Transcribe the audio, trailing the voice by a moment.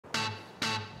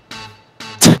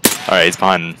Alright, he's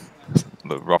behind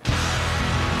the rock.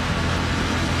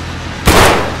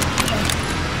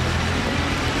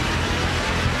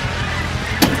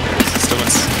 Still in.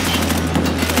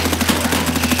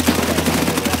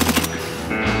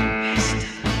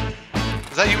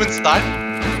 Is that you inside?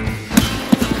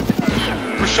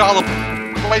 Rashala.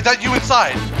 Wait, is that you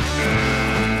inside?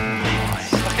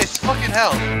 Okay, it's fucking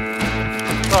hell.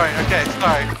 Sorry, okay,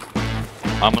 sorry.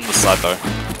 I'm on the side though.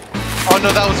 Oh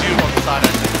no, that was you on the side, I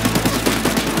think.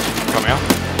 Coming out?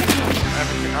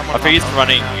 Everything. I'm on I think he's top.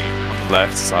 running on the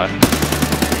left side.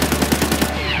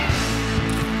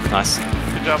 Nice.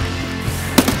 Good job.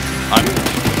 I'm...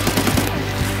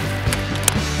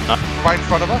 No. Right in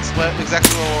front of us, where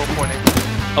exactly where we're pointing.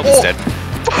 Oh, he's dead.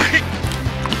 Fuck!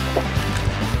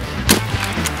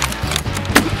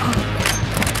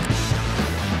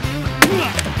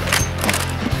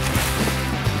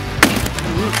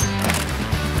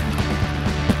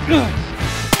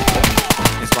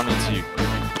 He's running to you.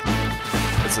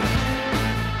 It's a...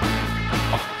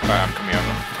 Oh, alright, I'm coming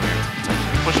over.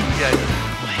 Pushing the gate.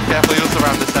 Carefully, you'll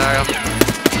surround this area.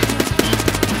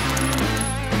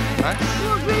 Nice.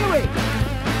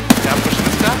 Yeah, I'm pushing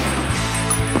this guy.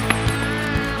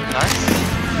 Nice.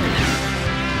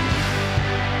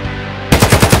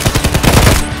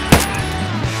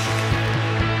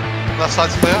 Left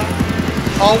side's clear.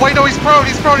 Oh wait, no, he's prone,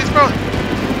 he's prone, he's prone.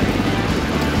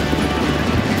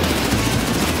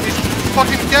 He's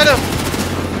fucking get him.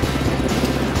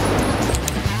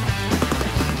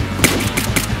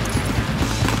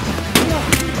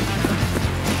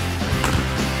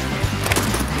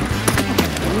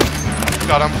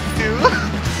 Got him.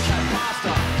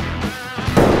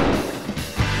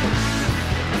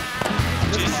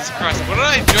 Jesus Christ, what did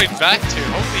I join back to?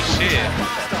 Holy shit.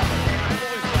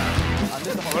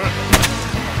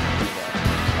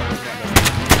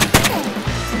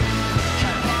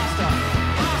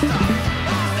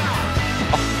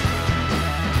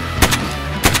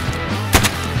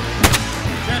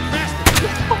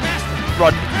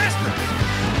 Run.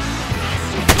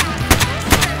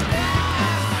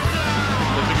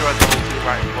 Looks like you're at the whole team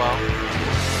right as well.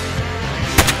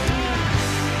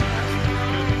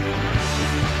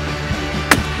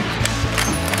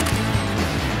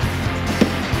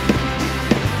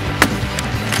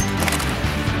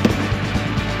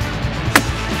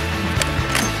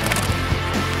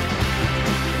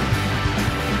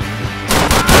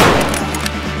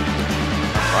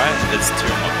 Right, it's two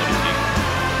on my body.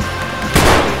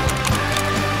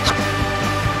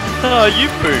 Oh, you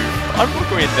move. I'm not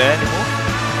going in there anymore.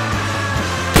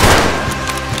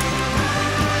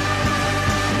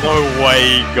 No way,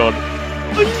 God.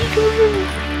 What are you going?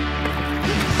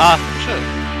 Ah, Shit.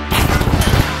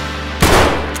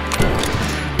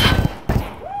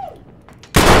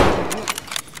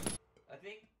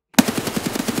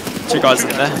 two guys in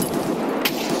there.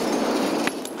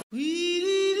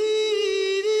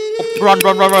 Oh, run,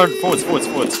 run, run, run. Forwards, forwards,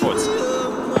 forwards, forwards.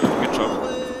 Good job.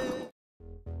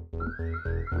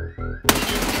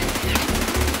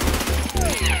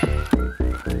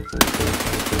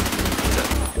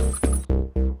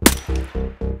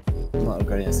 I'm not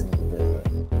regretting a single bit of it.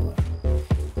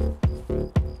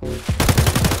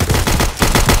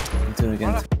 I'm doing it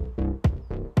again.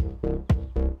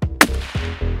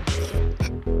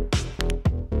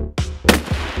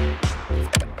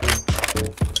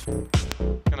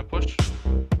 Gonna push.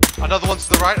 Another one's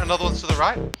to the right, another one's to the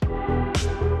right.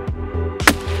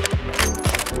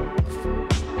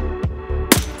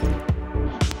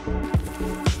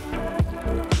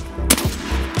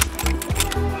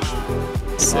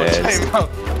 Oh,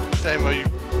 Damo, you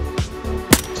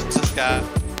just this guy.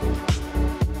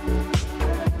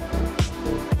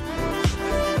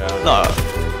 No.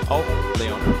 Oh,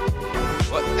 Leon.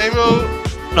 What? Damo!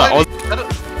 No, I was... that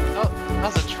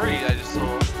was a tree I just saw.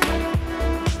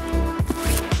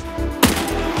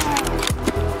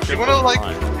 You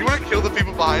wanna kill the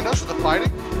people behind us that are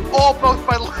fighting? Oh, both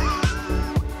by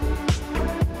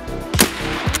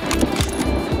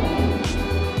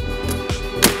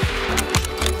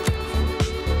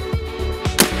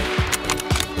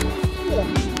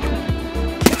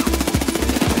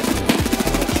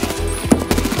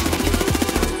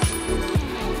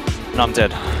No, I'm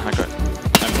dead. I got...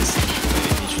 I'm just...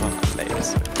 He shot my leg,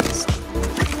 so it's...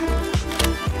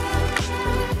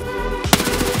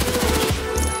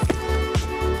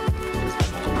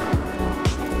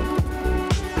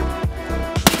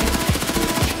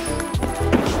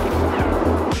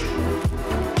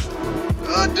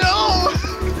 Oh no!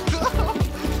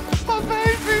 My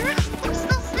baby! I'm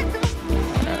still single!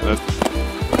 Alright, let's...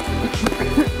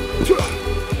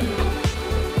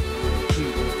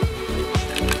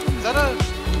 Is that that a...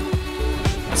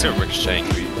 Let's go ricocheting.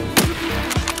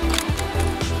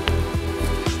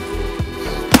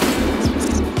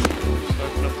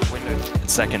 Open up the window.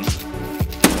 Second.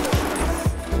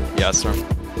 Yeah, storm.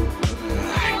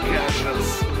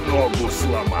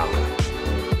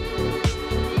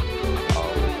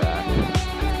 Oh, back.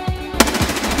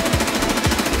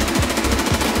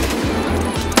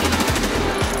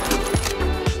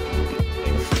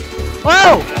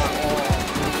 Whoa!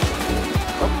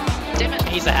 Damn it,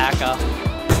 he's a hacker.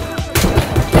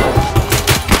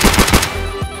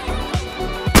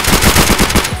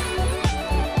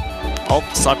 Oh,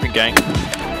 sniping gang.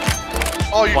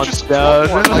 Oh, you One just down.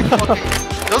 fought one, like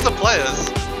fucking... Those are players.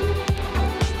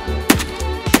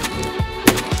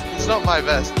 It's not my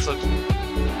vest, so...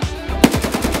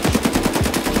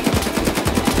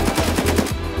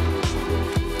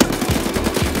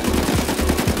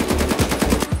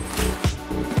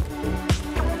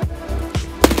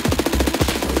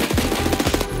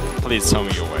 Please tell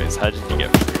me your ways. How did you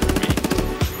get through me?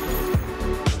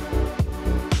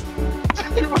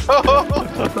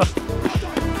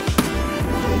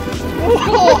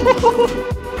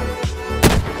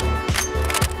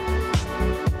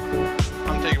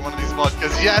 I'm taking one of these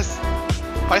vodkas, yes!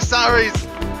 My salaries!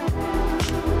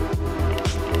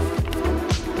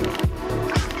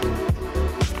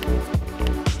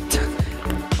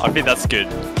 I think that's good.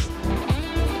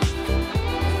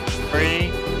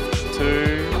 3,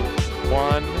 2,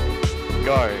 1,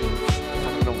 go. I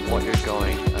don't know what you're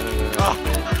going. I don't know.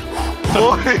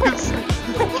 Boys!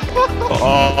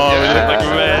 Oh, Yeah. like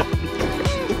red.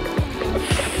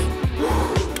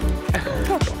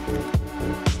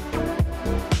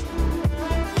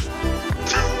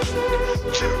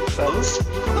 Fellas?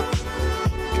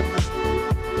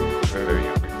 Very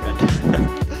young red.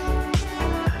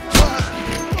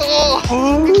 Oh!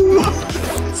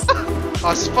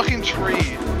 Oh, it's a fucking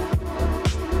tree.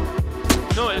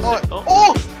 No, it's Oh! oh.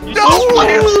 Oh! You No!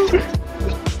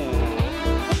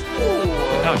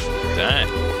 Oh, damn.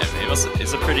 And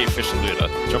he's a pretty efficient looter.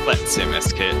 Drop that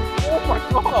CMS kit. Oh my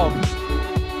god!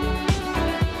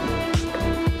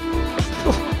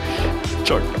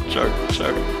 Choke.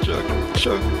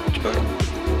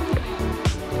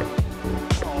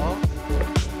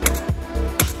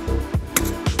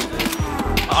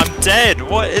 I'm dead!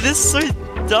 What? It is so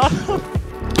dumb!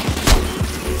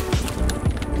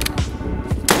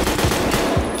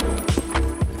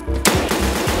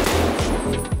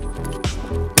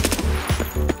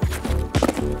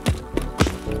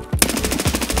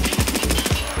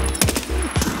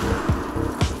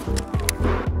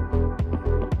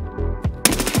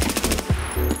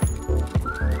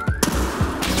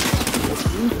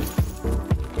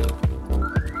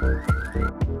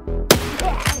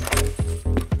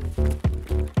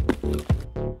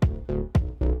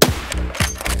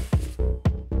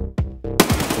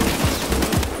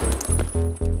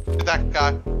 That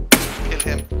guy. Kill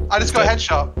him. I just got a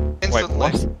headshot. Instantly.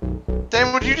 Wait, what?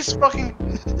 Damn, would you just fucking...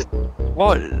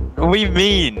 What? What do you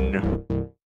mean?